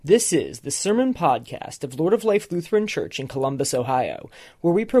This is the Sermon Podcast of Lord of Life Lutheran Church in Columbus, Ohio,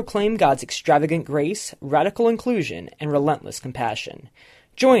 where we proclaim God's extravagant grace, radical inclusion, and relentless compassion.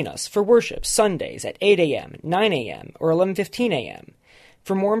 Join us for worship Sundays at 8 a.m., 9 a.m., or 11:15 a.m.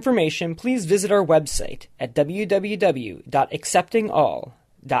 For more information, please visit our website at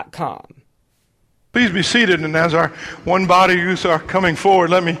www.acceptingall.com. Please be seated, and as our one body youth are coming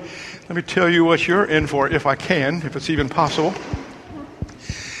forward, let me tell you what you're in for, if I can, if it's even possible.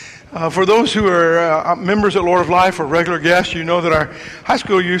 For those who are members at Lord of Life or regular guests, you know that our high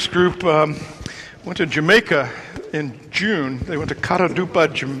school youth group went to Jamaica in June. They went to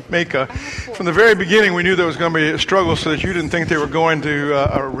Catadupa, Jamaica. From the very beginning, we knew there was going to be a struggle, so that you didn't think they were going to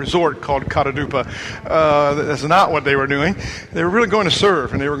a resort called Catadupa. That's not what they were doing. They were really going to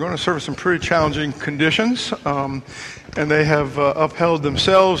serve, and they were going to serve in some pretty challenging conditions. And they have upheld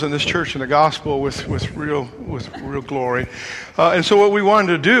themselves and this church and the gospel with real glory. And so what we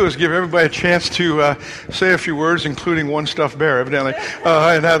wanted to do is give everybody a chance to say a few words, including one stuffed bear, evidently.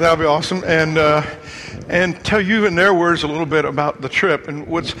 And that'll be awesome. And tell you in their words a little bit about the trip. And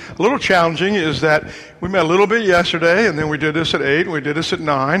what's a little challenging is that we met a little bit yesterday, and then we did this at 8, and we did this at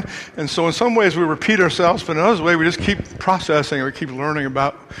 9. And so in some ways we repeat ourselves, but in other ways we just keep processing and we keep learning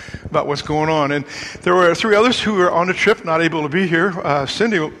about what's going on. And there were 3 others who were on the trip, not able to be here.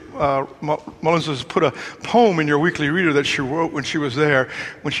 Cindy Mullins has put a poem in your weekly reader that she wrote when she was there.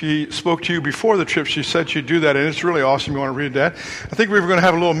 When she spoke to you before the trip, she said she'd do that, and it's really awesome. You want to read that? I think we were going to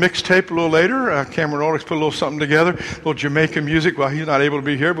have a little mixtape a little later. Cameron Ulrichs put a little something together, a little Jamaican music. Well, he's not able to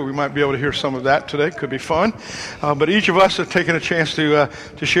be here, but we might be able to hear some of that today. Could be fun. But each of us have taken a chance to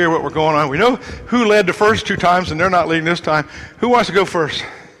share what we're going on. We know who led the first 2 times, and they're not leading this time. Who wants to go first?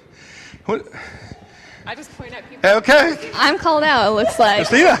 What? I just point out people. Okay. I'm called out, it looks like.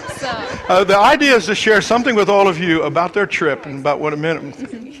 Christina. So. The idea is to share something with all of you about their trip and about what it meant.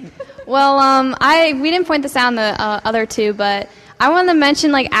 Well, we didn't point this out in the other 2, but I wanted to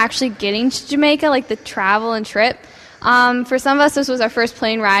mention, actually getting to Jamaica, the travel and trip. For some of us, this was our first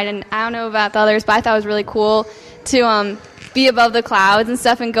plane ride, and I don't know about the others, but I thought it was really cool to be above the clouds and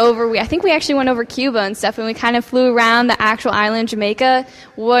stuff and go over. I think we actually went over Cuba and stuff, and we kind of flew around the actual island, Jamaica.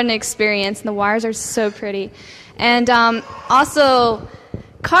 What an experience. And the waters are so pretty. And also,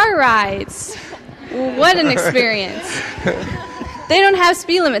 car rides. What an experience. They don't have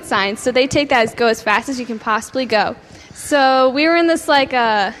speed limit signs, so they take that as go as fast as you can possibly go. So we were in this,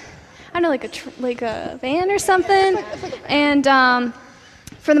 a van or something. And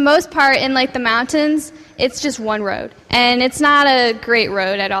for the most part, in, the mountains, it's just one road, and it's not a great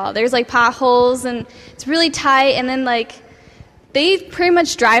road at all. There's, potholes, and it's really tight, and then, they pretty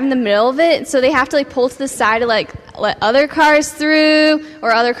much drive in the middle of it, so they have to, pull to the side to, let other cars through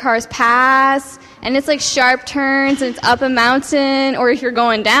or other cars pass, and it's, sharp turns, and it's up a mountain, or if you're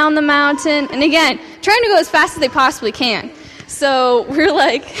going down the mountain, and again, trying to go as fast as they possibly can. So we're,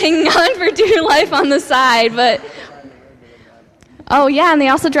 hanging on for dear life on the side, but, oh, yeah, and they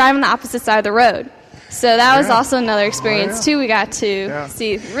also drive on the opposite side of the road. So that was also another experience, too, we got to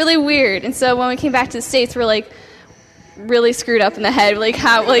see. Really weird. And so when we came back to the States, we're, really screwed up in the head.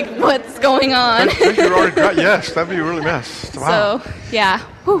 What's going on? Yes, that'd be really messed. Wow. So, yeah.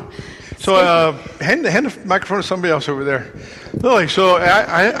 Whew. So hand the microphone to somebody else over there. Lily, so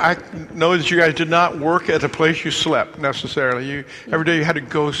I know that you guys did not work at the place you slept, necessarily. Every day you had to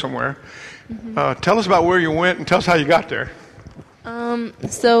go somewhere. Mm-hmm. Tell us about where you went, and tell us how you got there.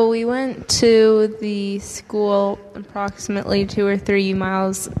 So we went to the school approximately 2 or 3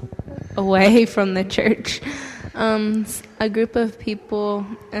 miles away from the church. A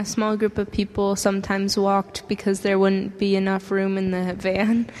small group of people sometimes walked because there wouldn't be enough room in the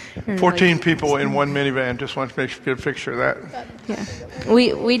van. 14 people in one minivan. Just want to get a picture of that. Yeah,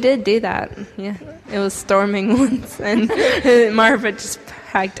 we did do that. Yeah, it was storming once, and Marva just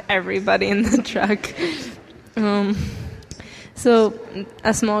packed everybody in the truck. So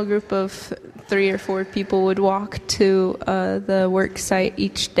a small group of 3 or 4 people would walk to the work site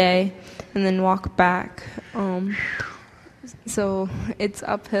each day and then walk back. So it's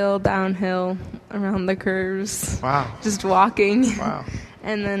uphill, downhill, around the curves. Wow. Just walking. Wow.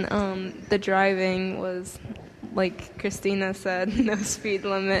 And then the driving was, like Christina said, no speed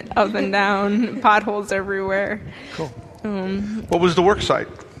limit, up and down, potholes everywhere. Cool. What was the work site?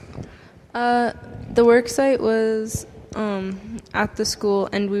 The work site was at the school,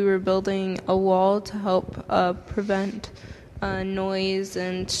 and we were building a wall to help prevent noise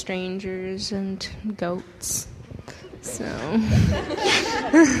and strangers and goats. So,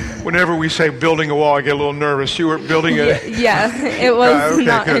 whenever we say building a wall, I get a little nervous. You were building a... Yeah, it was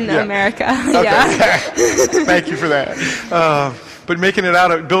not good. In America. Okay. Yeah. Thank you for that. But building it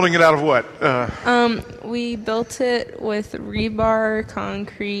out of what? We built it with rebar,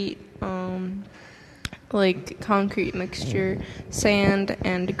 concrete, like concrete mixture, sand,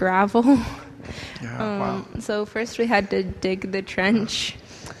 and gravel. Yeah, wow. So first we had to dig the trench.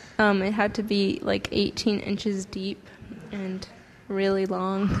 It had to be like 18 inches deep and really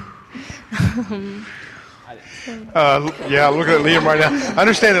long. Yeah, looking at Liam right now. I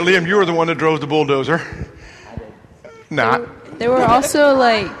understand that, Liam, you were the one that drove the bulldozer. Not. There were also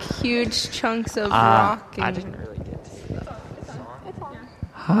like huge chunks of rock. And I didn't really get to see that.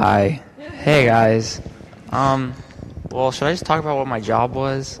 Hi. Hey, guys. Well, should I just talk about what my job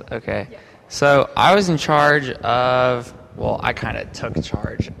was? Okay. So I was in charge of, I kind of took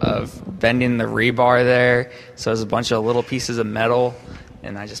charge of bending the rebar there. So it was a bunch of little pieces of metal,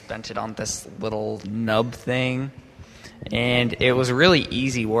 and I just bent it on this little nub thing. And it was really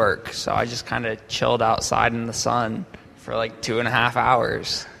easy work, so I just kind of chilled outside in the sun for like 2.5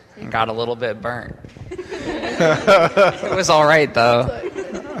 hours and got a little bit burnt. It was all right, though.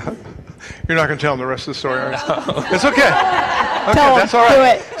 You're not going to tell them the rest of the story, are you? No. It's okay. That's all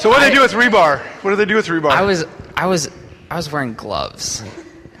right. So what do they do with rebar? What do they do with rebar? I was wearing gloves,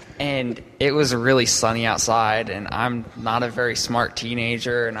 and it was really sunny outside, and I'm not a very smart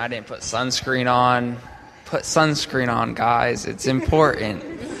teenager, and I didn't put sunscreen on. Put sunscreen on, guys. It's important.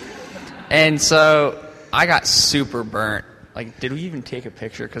 And so I got super burnt. Like, did we even take a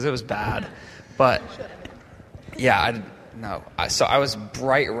picture? Because it was bad. But, yeah, So I was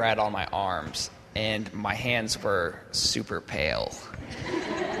bright red on my arms, and my hands were super pale.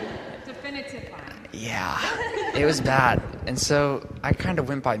 Definitive. Yeah, it was bad. And so I kind of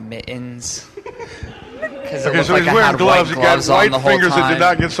went by mittens. Okay, so he's wearing gloves. He got white fingers that did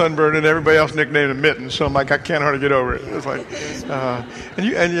not get sunburned, and everybody else nicknamed him Mittens. So I'm like, I can't hardly get over it. It's like,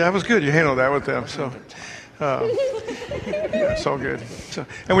 and that was good. You handled that with them. So, yeah, it's all good. So,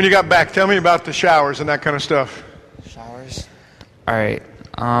 and when you got back, tell me about the showers and that kind of stuff. Showers? All right.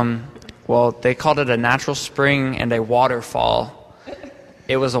 Well, they called it a natural spring and a waterfall.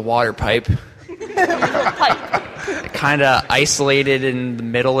 It was a water pipe. Kind of isolated in the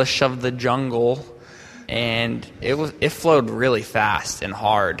middle-ish of the jungle. And it flowed really fast and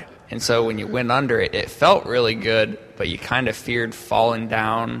hard. And so when you went under it, it felt really good, but you kind of feared falling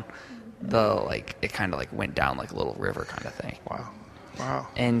down it kind of went down like a little river kind of thing. Wow.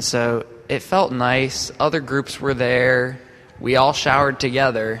 And so it felt nice. Other groups were there. We all showered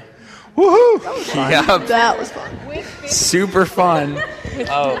together. Woohoo! That was fun. Yep. That was fun. Super fun.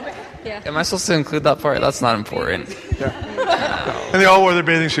 Am I supposed to include that part? That's not important. Yeah. And they all wore their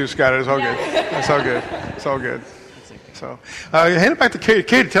bathing suits, Scott. It's all good. It's all good. It's all good. So, hand it back to Katie.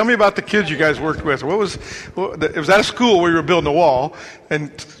 Katie, tell me about the kids you guys worked with. It was at a school where you were building a wall,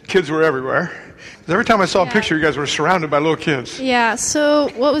 and kids were everywhere. Because every time I saw a picture, you guys were surrounded by little kids. Yeah, so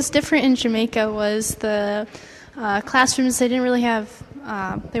what was different in Jamaica was the classrooms, they didn't really have,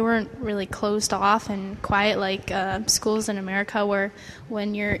 they weren't really closed off and quiet like schools in America where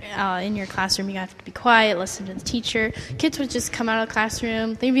when you're in your classroom you have to be quiet, listen to the teacher. Kids would just come out of the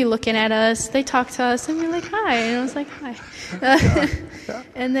classroom, they'd be looking at us, they talk to us, and we're like, hi, and I was like, hi.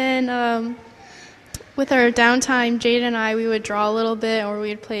 And then with our downtime, Jade and I, we would draw a little bit, or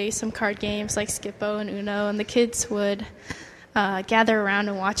we'd play some card games like Skippo and Uno, and the kids would gather around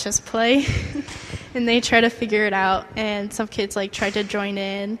and watch us play. And they try to figure it out, and some kids tried to join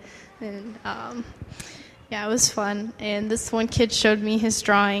in, and it was fun. And this one kid showed me his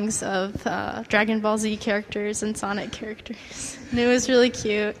drawings of Dragon Ball Z characters and Sonic characters, and it was really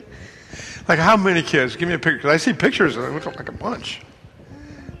cute. Like how many kids? Give me a picture. I see pictures. It looks like a bunch.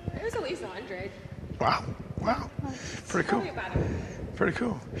 There was at least 100. Wow. Pretty cool. Pretty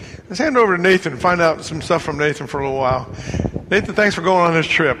cool. Let's hand it over to Nathan and find out some stuff from Nathan for a little while. Nathan, thanks for going on this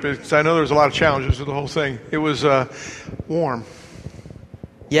trip. I know there was a lot of challenges with the whole thing. It was warm.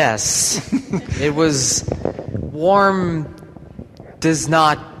 Yes. It was warm.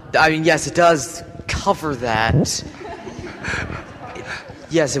 Yes, it does cover that.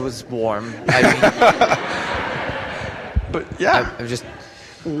 Yes, it was warm. But yeah, I'm just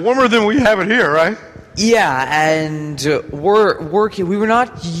warmer than we have it here, right? Yeah, and we were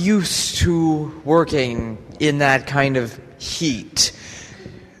not used to working in that kind of heat.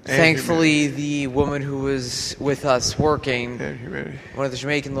 Thankfully, the woman who was with us working, one of the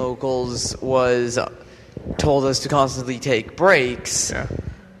Jamaican locals, told us to constantly take breaks. Yeah.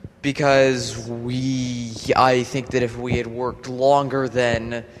 Because I think that if we had worked longer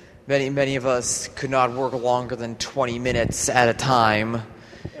than many of us could not work longer than 20 minutes at a time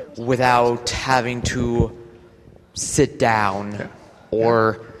without having to sit down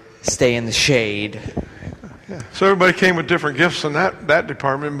or stay in the shade. Yeah. So everybody came with different gifts in that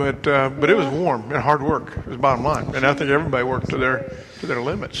department, but it was warm and hard work. It was bottom line, and I think everybody worked to their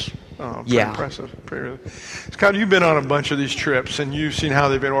limits. Pretty impressive. Scott, you've been on a bunch of these trips, and you've seen how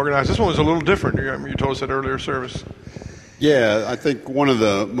they've been organized. This one was a little different. You told us that earlier service. Yeah, I think one of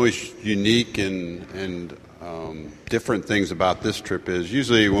the most unique and different things about this trip is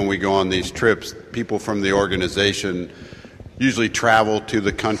usually when we go on these trips, people from the organization usually travel to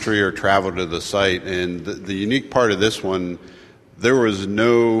the country or travel to the site. And the unique part of this one, there was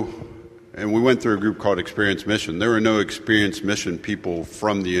no, and we went through a group called Experience Mission. There were no Experience Mission people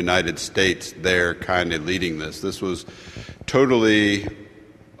from the United States there kind of leading this. This was totally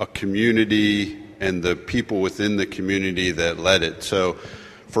a community and the people within the community that led it. So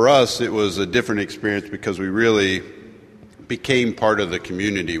for us, it was a different experience because we really became part of the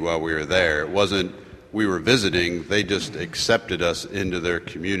community while we were there. It wasn't we were visiting, they just accepted us into their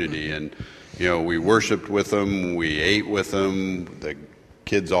community. And, we worshiped with them, we ate with them, the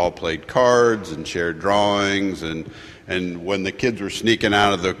kids all played cards and shared drawings. And when the kids were sneaking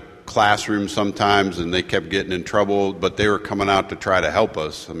out of the classroom sometimes and they kept getting in trouble, but they were coming out to try to help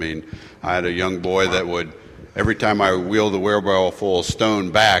us. I mean, I had a young boy that would, every time I wheeled the wheelbarrow full of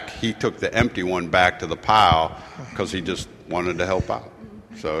stone back, he took the empty one back to the pile because he just wanted to help out.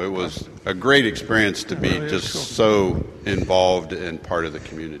 So it was a great experience to be just so involved and part of the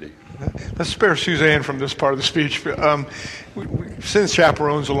community. Let's spare Suzanne from this part of the speech. We send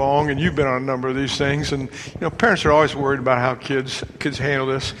chaperones along, and you've been on a number of these things. And parents are always worried about how kids handle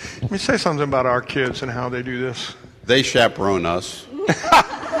this. Let me say something about our kids and how they do this. They chaperone us.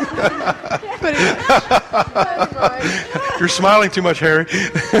 You're smiling too much, Harry.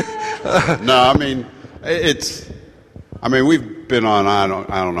 No, we've been on I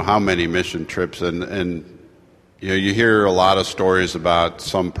don't know how many mission trips, and you hear a lot of stories about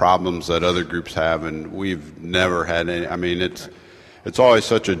some problems that other groups have, and we've never had any. It's always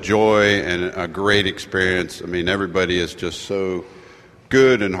such a joy and a great experience. Everybody is just so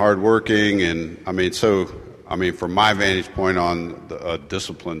good and hardworking, and from my vantage point on the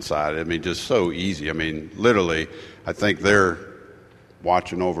discipline side, just so easy. Literally, I think they're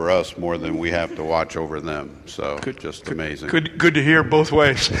watching over us more than we have to watch over them. So just amazing. Good to hear both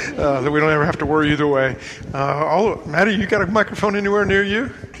ways, that we don't ever have to worry either way. Maddie, you got a microphone anywhere near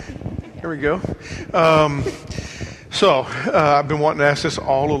you? Here we go. So I've been wanting to ask this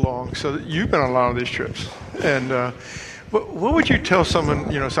all along. So you've been on a lot of these trips. And what would you tell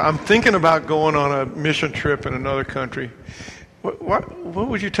someone, so I'm thinking about going on a mission trip in another country. What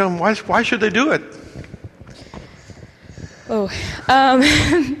would you tell them? Why should they do it?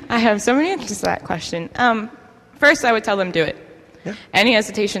 I have so many answers to that question. First, I would tell them do it. Yeah. Any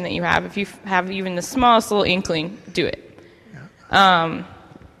hesitation that you have, if you have even the smallest little inkling, do it. Yeah.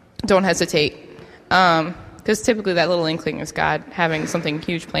 Don't hesitate. Because typically that little inkling is God having something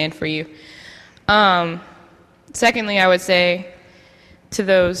huge planned for you. Secondly, I would say to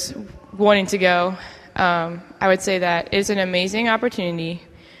those wanting to go, I would say that it's an amazing opportunity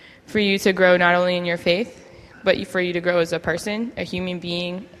for you to grow not only in your faith, but for you to grow as a person, a human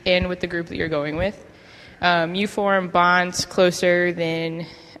being, and with the group that you're going with. You form bonds closer than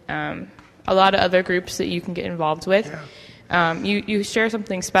a lot of other groups that you can get involved with. Yeah. You share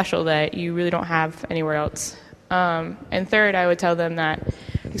something special that you really don't have anywhere else. And third, I would tell them that,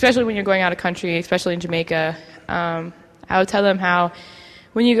 especially when you're going out of country, especially in Jamaica, I would tell them how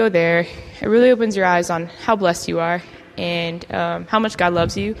when you go there, it really opens your eyes on how blessed you are and how much God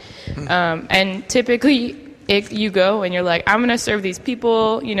loves you. And typically, you go and you're like, I'm going to serve these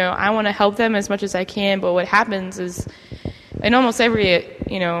people, I want to help them as much as I can. But what happens is, in almost every,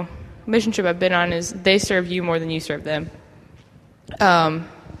 mission trip I've been on, is they serve you more than you serve them.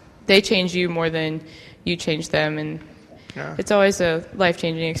 They change you more than you change them. And it's always a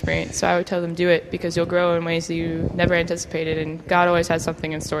life-changing experience. So I would tell them do it because you'll grow in ways that you never anticipated. And God always has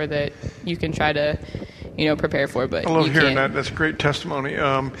something in store that you can try to prepare for, but I love hearing that. That's a great testimony.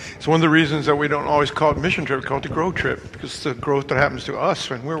 It's one of the reasons that we don't always call it mission trip, we call it the grow trip, because it's the growth that happens to us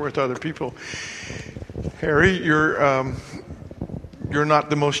when we're with other people. Harry, you're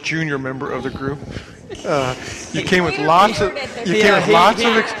not the most junior member of the group. You came with lots of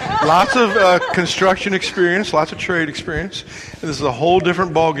construction experience, lots of trade experience. And this is a whole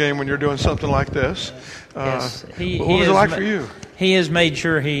different ball game when you're doing something like this. Yes, what was it like for you? He has made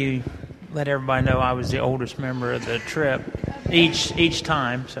sure he let everybody know I was the oldest member of the trip each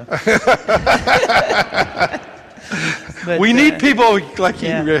time. So but, we need people like you,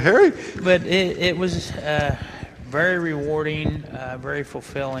 Harry. But it was very rewarding, very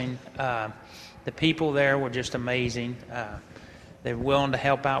fulfilling. The people there were just amazing. They're willing to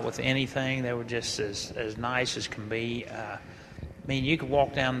help out with anything. They were just as nice as can be. I mean, you could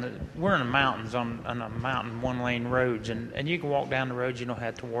walk down we're in the mountains on a mountain, 1-lane roads, and you can walk down the roads. You don't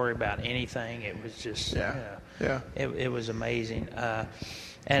have to worry about anything. It was just, it was amazing.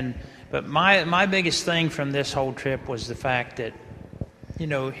 But my biggest thing from this whole trip was the fact that,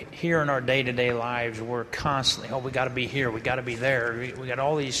 here in our day-to-day lives, we're constantly, we got to be here, we got to be there. We got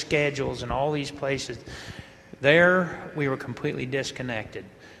all these schedules and all these places. There, we were completely disconnected.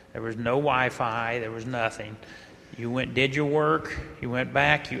 There was no Wi-Fi. There was nothing. You went, did your work. You went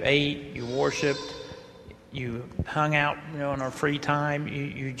back. You ate. You worshipped. You hung out. In our free time.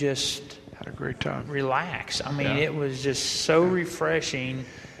 You just had a great time. Relax. I mean, it was just so refreshing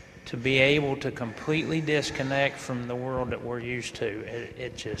to be able to completely disconnect from the world that we're used to.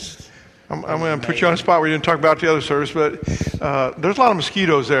 It just. I'm going to put you on a spot where you didn't talk about the other service, but there's a lot of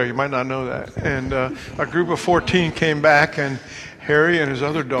mosquitoes there. You might not know that. And a group of 14 came back, and Harry and his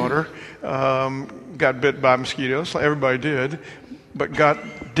other daughter got bit by mosquitoes. Everybody did, but got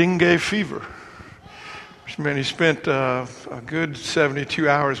dengue fever. Which meant he spent a good 72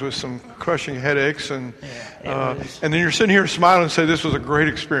 hours with some crushing headaches. And then you're sitting here smiling and say this was a great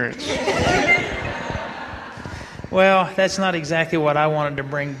experience. Well, that's not exactly what I wanted to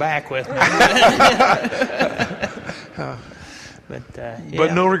bring back with me.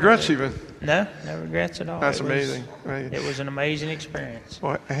 But no regrets even. No regrets at all. That's amazing. It was an amazing experience.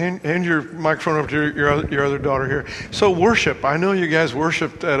 Well, hand your microphone over to your other daughter here. So worship. I know you guys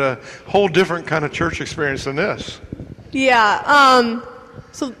worshiped at a whole different kind of church experience than this. Yeah.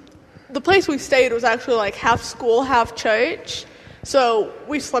 So the place we stayed was actually like half school, half church. So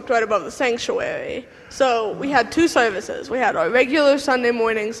we slept right above the sanctuary. So we had 2 services. We had our regular Sunday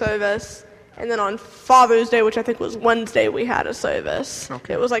morning service, and then on Father's Day, which I think was Wednesday, we had a service.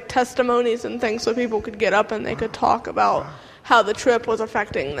 Okay. It was like testimonies and things so people could get up and they could talk about how the trip was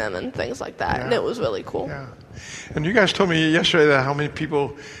affecting them and things like that. Yeah. And it was really cool. Yeah. And you guys told me yesterday that how many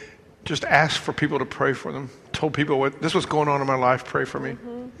people just asked for people to pray for them, told people this was going on in my life, pray for me.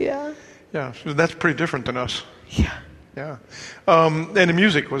 Mm-hmm. Yeah. Yeah, so that's pretty different than us. Yeah. Yeah. And the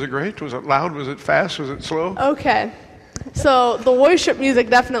music, was it great? Was it loud? Was it fast? Was it slow? Okay. So the worship music,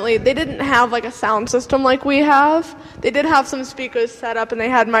 definitely, they didn't have like a sound system like we have. They did have some speakers set up and they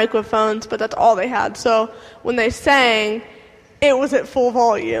had microphones, but that's all they had. So when they sang, it was at full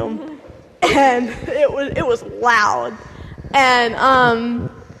volume. And it was loud. And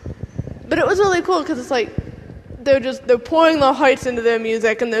but it was really cool because it's like they're pouring their hearts into their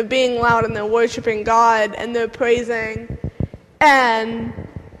music and they're being loud and they're worshiping God and they're praising, and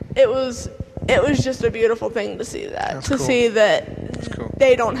it was just a beautiful thing to see that. That's cool. See that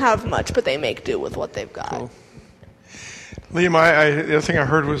they don't have much, but they make do with what they've got. Cool. Liam, the other thing I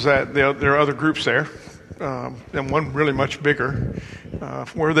heard was that there are other groups there, and one really much bigger.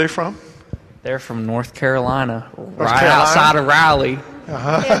 Where are they from? They're from North Carolina, outside of Raleigh.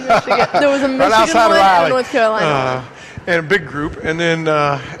 Uh-huh. There was a Michigan one and a North Carolina one. And a big group. And then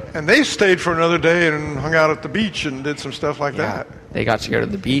and they stayed for another day and hung out at the beach and did some stuff like that. They got to go to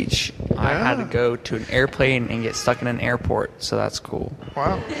the beach. Yeah. I had to go to an airplane and get stuck in an airport, so that's cool.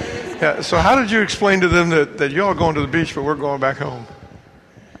 Wow. Yeah. So how did you explain to them that you all going to the beach, but we're going back home?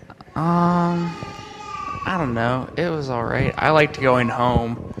 I don't know. It was all right. I liked going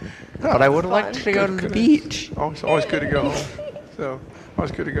home, but I would have liked to go to the beach. Always good to go home. So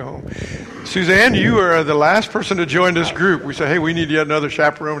always good to go home. Suzanne, you are the last person to join this group. We said, hey, we need yet another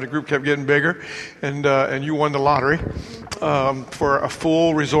chaperone. The group kept getting bigger, and you won the lottery for a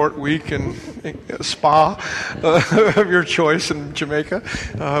full resort week and spa of your choice in Jamaica.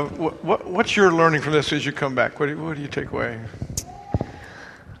 What's your learning from this as you come back? What do you take away?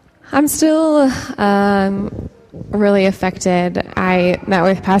 I'm still really affected. I met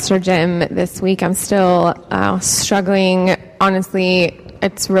with Pastor Jim this week. I'm still struggling. Honestly,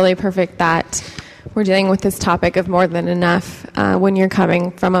 it's really perfect that we're dealing with this topic of more than enough when you're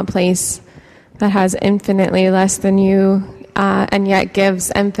coming from a place that has infinitely less than you and yet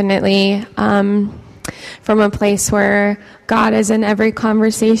gives infinitely, from a place where God is in every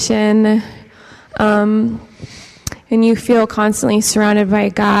conversation, and you feel constantly surrounded by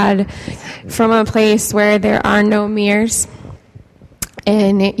God, from a place where there are no mirrors.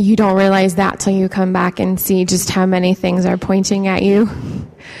 And you don't realize that till you come back and see just how many things are pointing at you.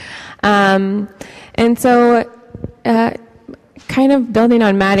 And so, kind of building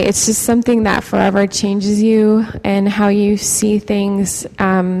on Maddie, it's just something that forever changes you and how you see things,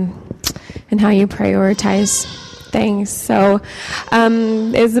 and how you prioritize things. So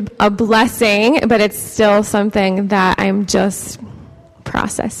it's a blessing, but it's still something that I'm just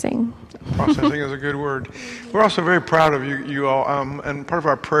processing. Processing is a good word. We're also very proud of you all, and part of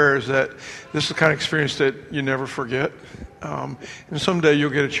our prayer is that this is the kind of experience that you never forget. And someday you'll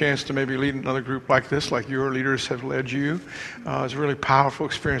get a chance to maybe lead another group like this, like your leaders have led you. It's a really powerful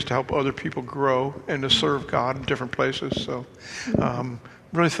experience to help other people grow and to serve God in different places. So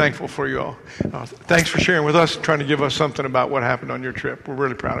really thankful for you all. Thanks for sharing with us, trying to give us something about what happened on your trip. We're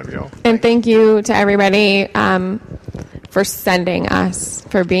really proud of you all. And thank you to everybody for sending us,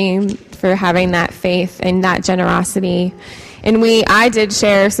 for having that faith and that generosity. And I did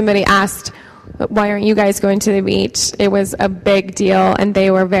share, somebody asked, why aren't you guys going to the beach? It was a big deal, and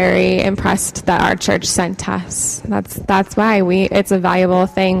they were very impressed that our church sent us. That's why it's a valuable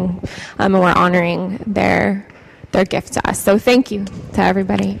thing, and we're honoring their gift to us. So thank you to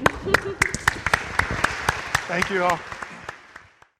everybody. Thank you all.